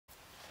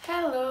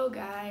Hello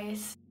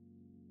guys!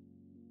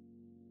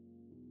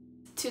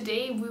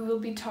 Today we will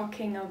be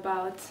talking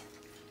about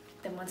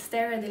the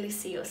Monstera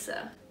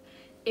Deliciosa.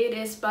 It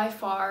is by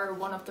far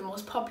one of the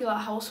most popular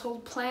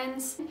household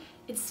plants.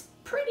 It's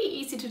pretty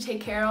easy to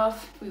take care of.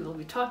 We will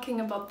be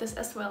talking about this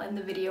as well in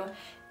the video,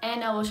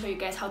 and I will show you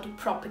guys how to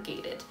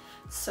propagate it.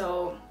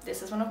 So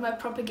this is one of my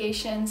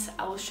propagations.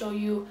 I will show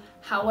you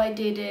how I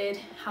did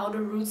it, how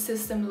the root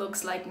system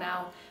looks like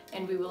now,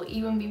 and we will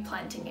even be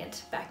planting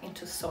it back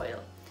into soil.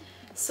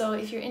 So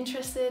if you're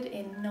interested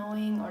in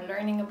knowing or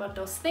learning about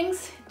those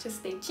things, just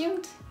stay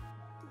tuned.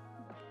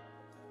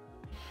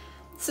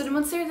 So the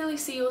Monstera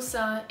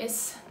Deliciosa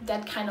is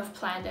that kind of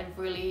plant that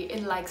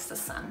it likes the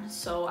sun.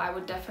 So I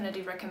would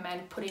definitely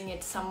recommend putting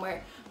it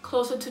somewhere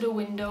closer to the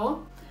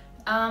window.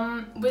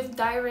 With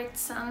direct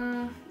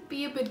sun,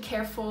 be a bit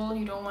careful.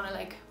 You don't want to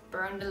like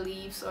burn the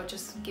leaves or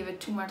just give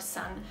it too much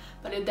sun,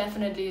 but it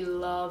definitely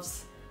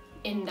loves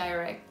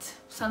indirect,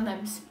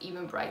 sometimes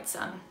even bright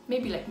sun.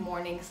 Maybe like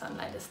morning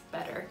sunlight is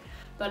better,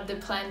 but the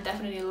plant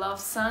definitely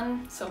loves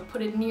sun, so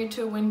put it near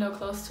to a window,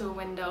 close to a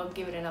window,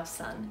 give it enough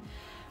sun.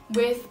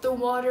 With the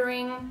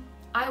watering,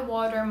 I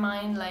water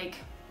mine like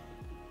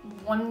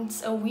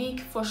once a week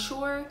for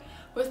sure.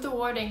 With the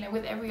watering, like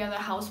with every other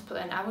house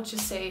plant, I would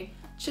just say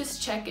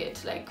just check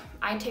it. Like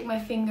I take my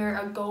finger,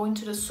 I go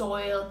into the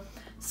soil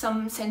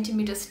some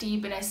centimeters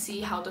deep and I see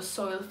how the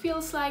soil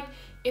feels like.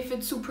 If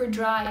it's super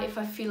dry, if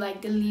I feel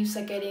like the leaves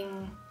are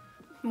getting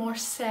more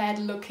sad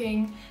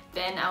looking,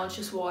 then I'll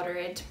just water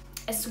it.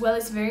 As well,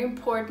 it's very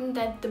important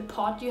that the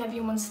pot you have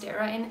your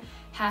Monstera in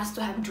has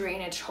to have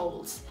drainage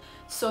holes.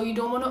 So you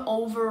don't want to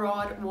over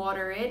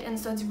water it, and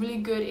so it's really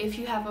good if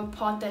you have a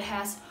pot that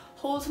has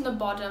holes in the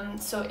bottom,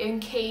 so in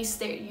case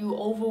that you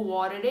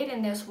overwatered it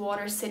and there's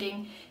water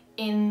sitting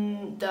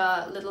in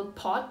the little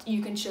pot,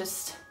 you can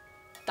just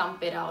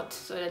dump it out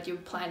so that your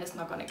plant is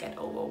not gonna get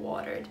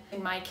overwatered.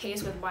 In my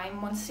case with my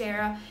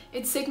Monstera,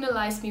 it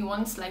signalized me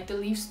once, like the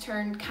leaves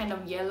turned kind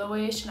of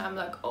yellowish, and I'm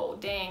like, oh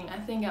dang, I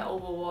think I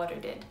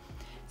overwatered it.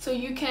 So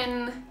you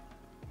can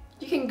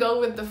go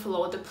with the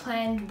flow. The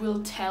plant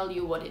will tell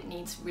you what it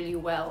needs really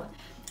well.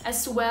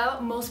 As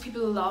well, most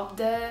people love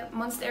the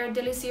Monstera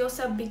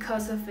Deliciosa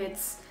because of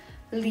its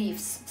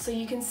leaves. So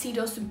you can see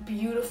those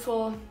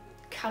beautiful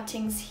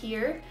cuttings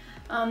here.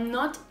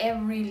 Not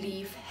every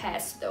leaf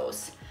has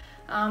those.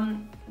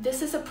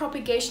 This is a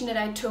propagation that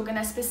I took, and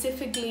I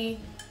specifically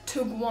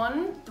took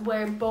one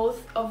where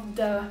both of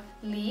the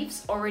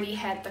leaves already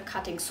had the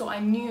cutting. So I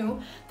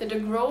knew that the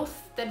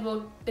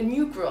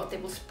new growth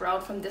that will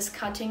sprout from this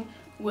cutting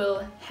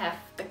will have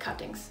the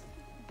cuttings.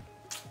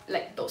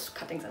 Like those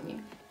cuttings, I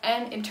mean.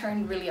 And it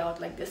turned really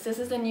out like this. This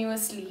is the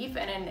newest leaf,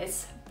 and then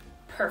it's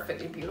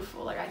perfectly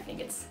beautiful. Like I think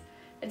it's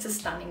a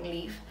stunning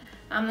leaf.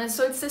 And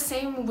so it's the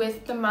same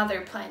with the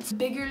mother plants.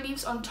 Bigger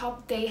leaves on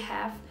top, they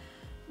have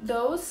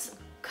those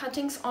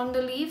cuttings on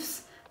the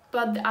leaves,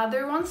 but the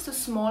other ones, the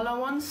smaller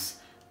ones,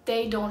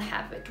 they don't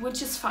have it,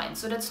 which is fine.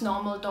 So that's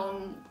normal,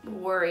 don't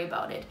worry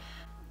about it.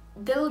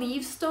 The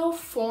leaves though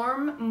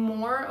form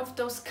more of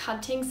those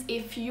cuttings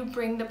if you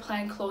bring the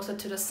plant closer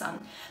to the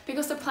sun,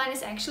 because the plant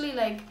is actually,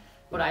 like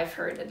what I've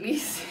heard at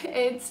least,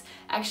 it's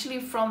actually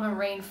from a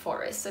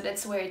rainforest. So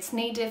that's where it's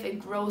native, it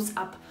grows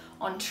up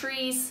on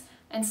trees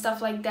and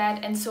stuff like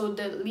that, and so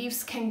the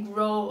leaves can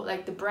grow,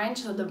 like the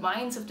branches or the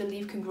vines of the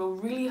leaf can grow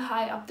really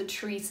high up the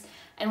trees,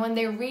 and when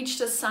they reach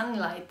the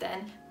sunlight,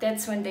 then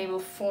that's when they will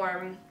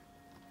form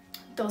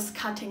those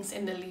cuttings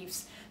in the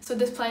leaves. So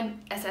this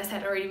plant, as I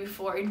said already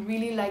before, it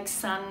really likes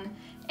sun,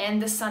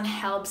 and the sun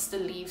helps the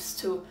leaves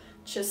to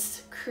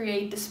just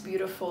create this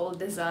beautiful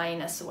design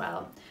as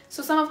well.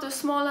 So some of the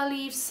smaller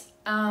leaves,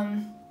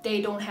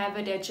 they don't have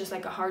it, they're just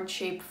like a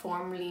heart-shaped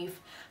form leaf,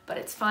 but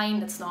it's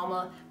fine, that's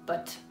normal.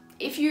 But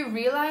if you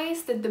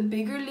realize that the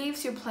bigger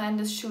leaves your plant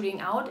is shooting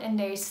out and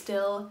they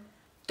still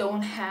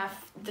don't have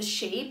the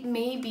shape,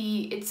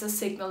 maybe it's a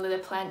signal that the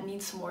plant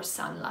needs more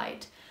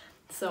sunlight.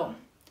 So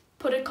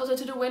put it closer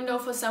to the window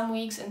for some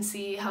weeks and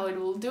see how it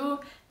will do,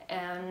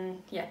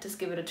 and yeah, just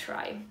give it a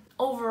try.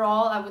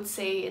 Overall, I would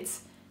say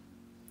it's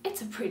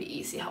a pretty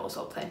easy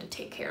household plant to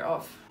take care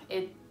of.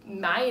 It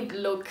might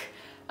look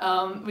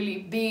really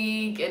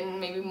big and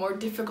maybe more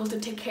difficult to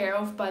take care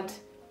of, but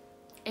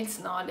it's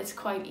not. It's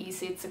quite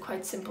easy. It's a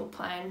quite simple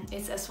plant.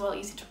 It's as well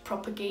easy to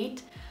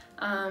propagate,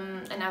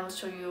 and I will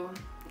show you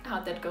how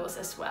that goes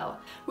as well.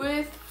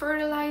 With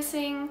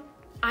fertilizing,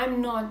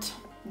 I'm not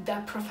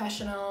that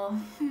professional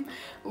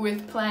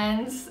with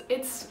plants.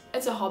 It's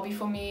a hobby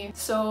for me.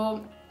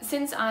 So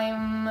since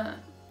I'm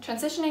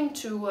transitioning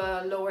to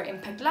a lower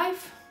impact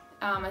life,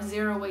 a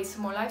zero waste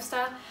more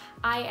lifestyle,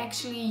 I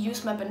actually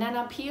use my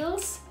banana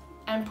peels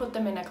and put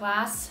them in a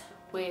glass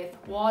with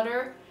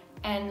water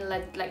and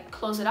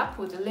close it up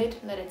with a lid,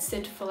 let it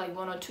sit for like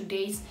 1 or 2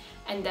 days,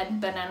 and that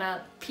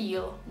banana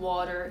peel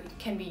water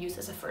can be used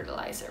as a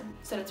fertilizer.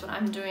 So that's what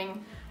I'm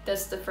doing.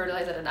 That's the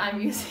fertilizer that I'm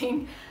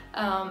using,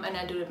 and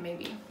I do it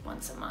maybe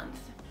once a month.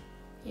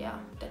 Yeah,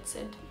 that's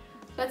it.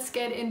 Let's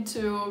get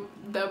into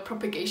the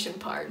propagation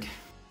part.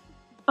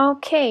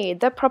 Okay,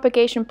 the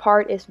propagation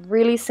part is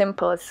really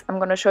simple. I'm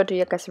gonna show it to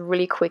you guys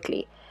really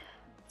quickly.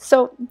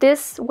 So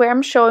this, where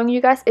I'm showing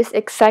you guys, is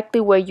exactly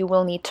where you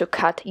will need to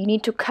cut. You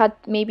need to cut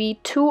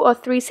maybe 2 or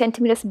 3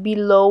 centimeters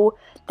below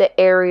the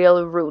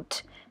aerial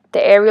root.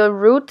 The aerial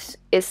root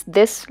is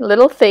this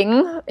little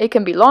thing. It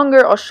can be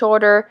longer or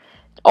shorter,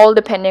 all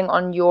depending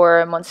on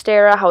your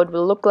monstera, how it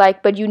will look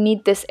like, but you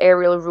need this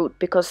aerial root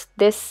because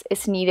this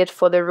is needed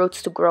for the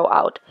roots to grow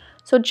out.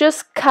 So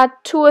just cut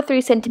 2 or 3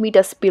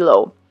 centimeters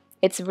below.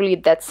 It's really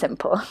that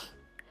simple.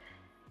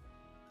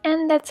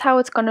 And that's how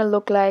it's gonna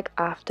look like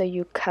after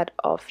you cut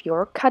off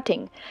your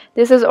cutting.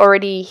 This is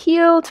already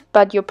healed,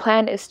 but your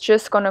plant is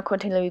just gonna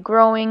continue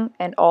growing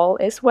and all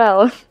is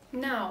well.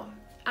 Now,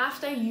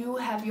 after you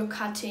have your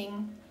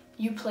cutting,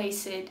 you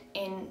place it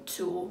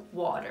into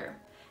water.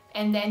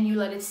 And then you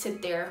let it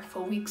sit there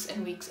for weeks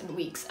and weeks and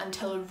weeks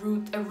until a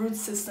root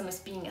system is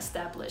being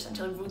established,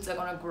 until roots are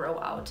gonna grow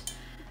out.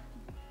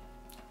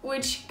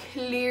 Which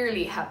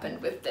clearly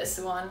happened with this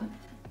one.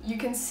 You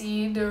can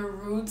see the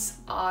roots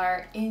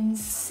are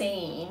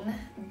insane.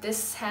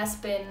 This has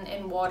been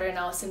in water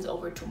now since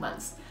over 2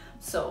 months.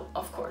 So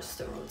of course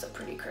the roots are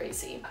pretty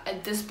crazy.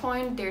 At this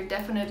point, there are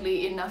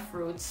definitely enough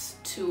roots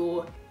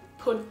to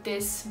put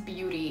this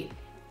beauty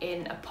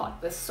in a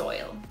pot with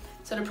soil.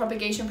 So the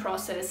propagation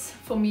process,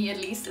 for me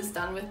at least, is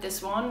done with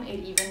this one.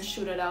 It even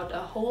shooted out a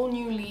whole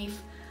new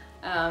leaf.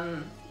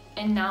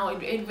 And now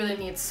it really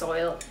needs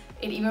soil.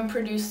 It even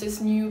produced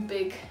this new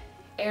big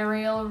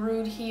aerial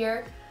root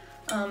here.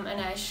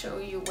 And I show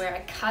you where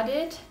I cut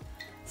it.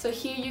 So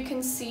here you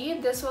can see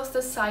this was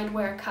the side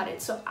where I cut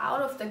it. So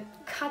out of the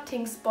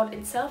cutting spot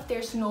itself,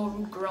 there's no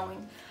root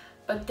growing.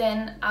 But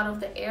then out of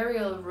the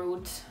aerial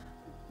root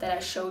that I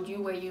showed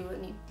you, where you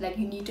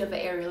need to have an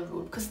aerial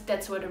root, because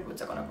that's where the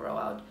roots are gonna grow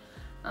out.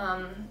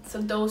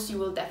 So those you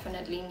will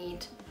definitely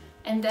need.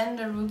 And then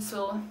the roots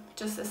will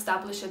just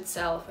establish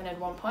itself, and at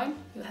one point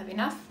you'll have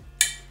enough.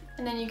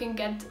 And then you can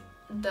get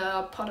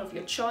the pot of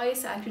your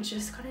choice. I actually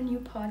just got a new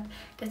pot.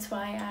 That's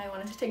why I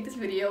wanted to take this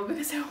video,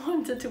 because I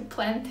wanted to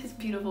plant this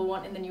beautiful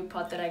one in the new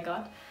pot that I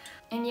got.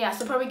 And yeah,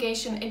 so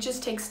propagation, it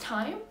just takes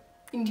time.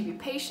 You need to be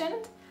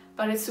patient,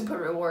 but it's super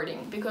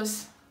rewarding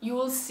because you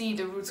will see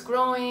the roots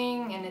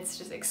growing and it's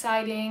just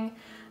exciting.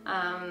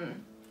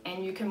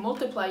 And you can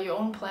multiply your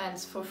own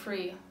plants for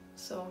free.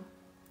 So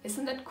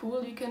isn't that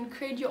cool? You can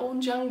create your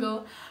own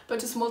jungle by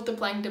just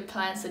multiplying the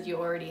plants that you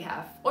already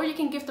have. Or you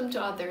can give them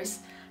to others.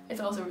 It's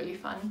also really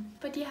fun.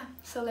 But yeah,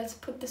 so let's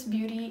put this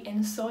beauty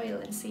in soil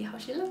and see how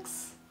she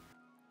looks.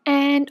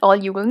 And all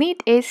you will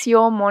need is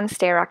your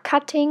monstera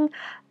cutting,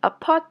 a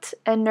pot,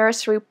 a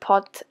nursery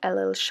pot, a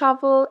little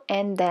shovel,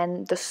 and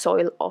then the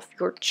soil of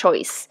your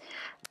choice.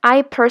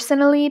 I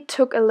personally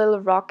took a little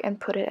rock and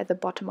put it at the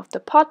bottom of the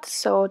pot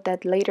so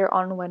that later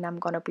on when I'm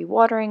gonna be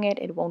watering it,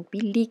 it won't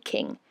be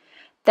leaking.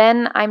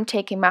 Then I'm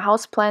taking my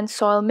houseplant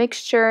soil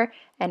mixture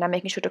and I'm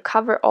making sure to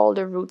cover all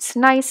the roots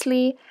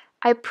nicely.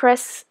 I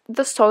press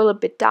the soil a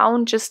bit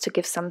down just to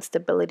give some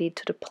stability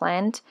to the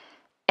plant,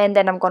 and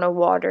then I'm gonna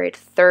water it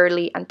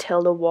thoroughly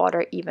until the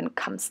water even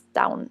comes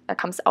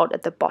out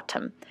at the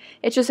bottom.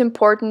 It's just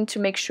important to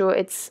make sure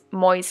it's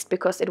moist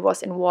because it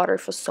was in water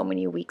for so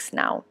many weeks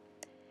now.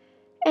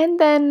 And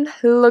then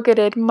look at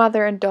it,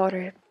 mother and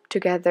daughter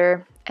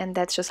together, and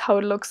that's just how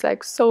it looks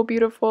like. So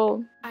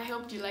beautiful. I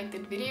hope you liked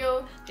that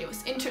video, that it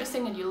was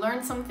interesting, that you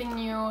learned something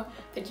new,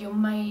 that you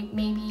might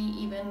maybe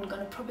even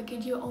gonna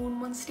propagate your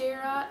own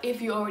monstera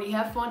if you already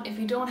have one. If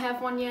you don't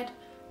have one yet,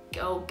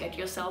 go get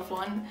yourself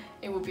one.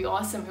 It would be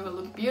awesome. It will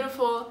look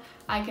beautiful.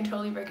 I can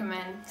totally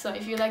recommend. So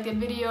if you liked that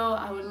video,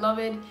 I would love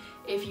it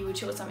if you would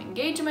show some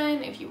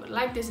engagement, if you would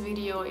like this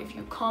video, if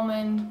you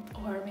comment,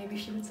 or maybe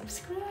if you would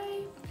subscribe.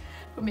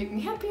 It would make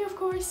me happy, of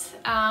course.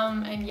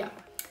 And yeah,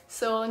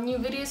 so new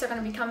videos are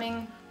gonna be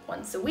coming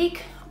once a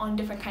week on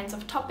different kinds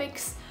of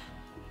topics,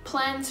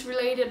 plants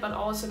related, but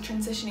also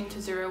transitioning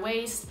to zero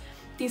waste.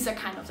 These are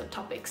kind of the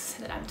topics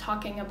that I'm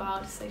talking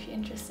about. So if you're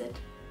interested,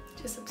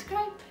 just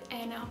subscribe,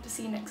 and I hope to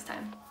see you next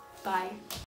time. Bye.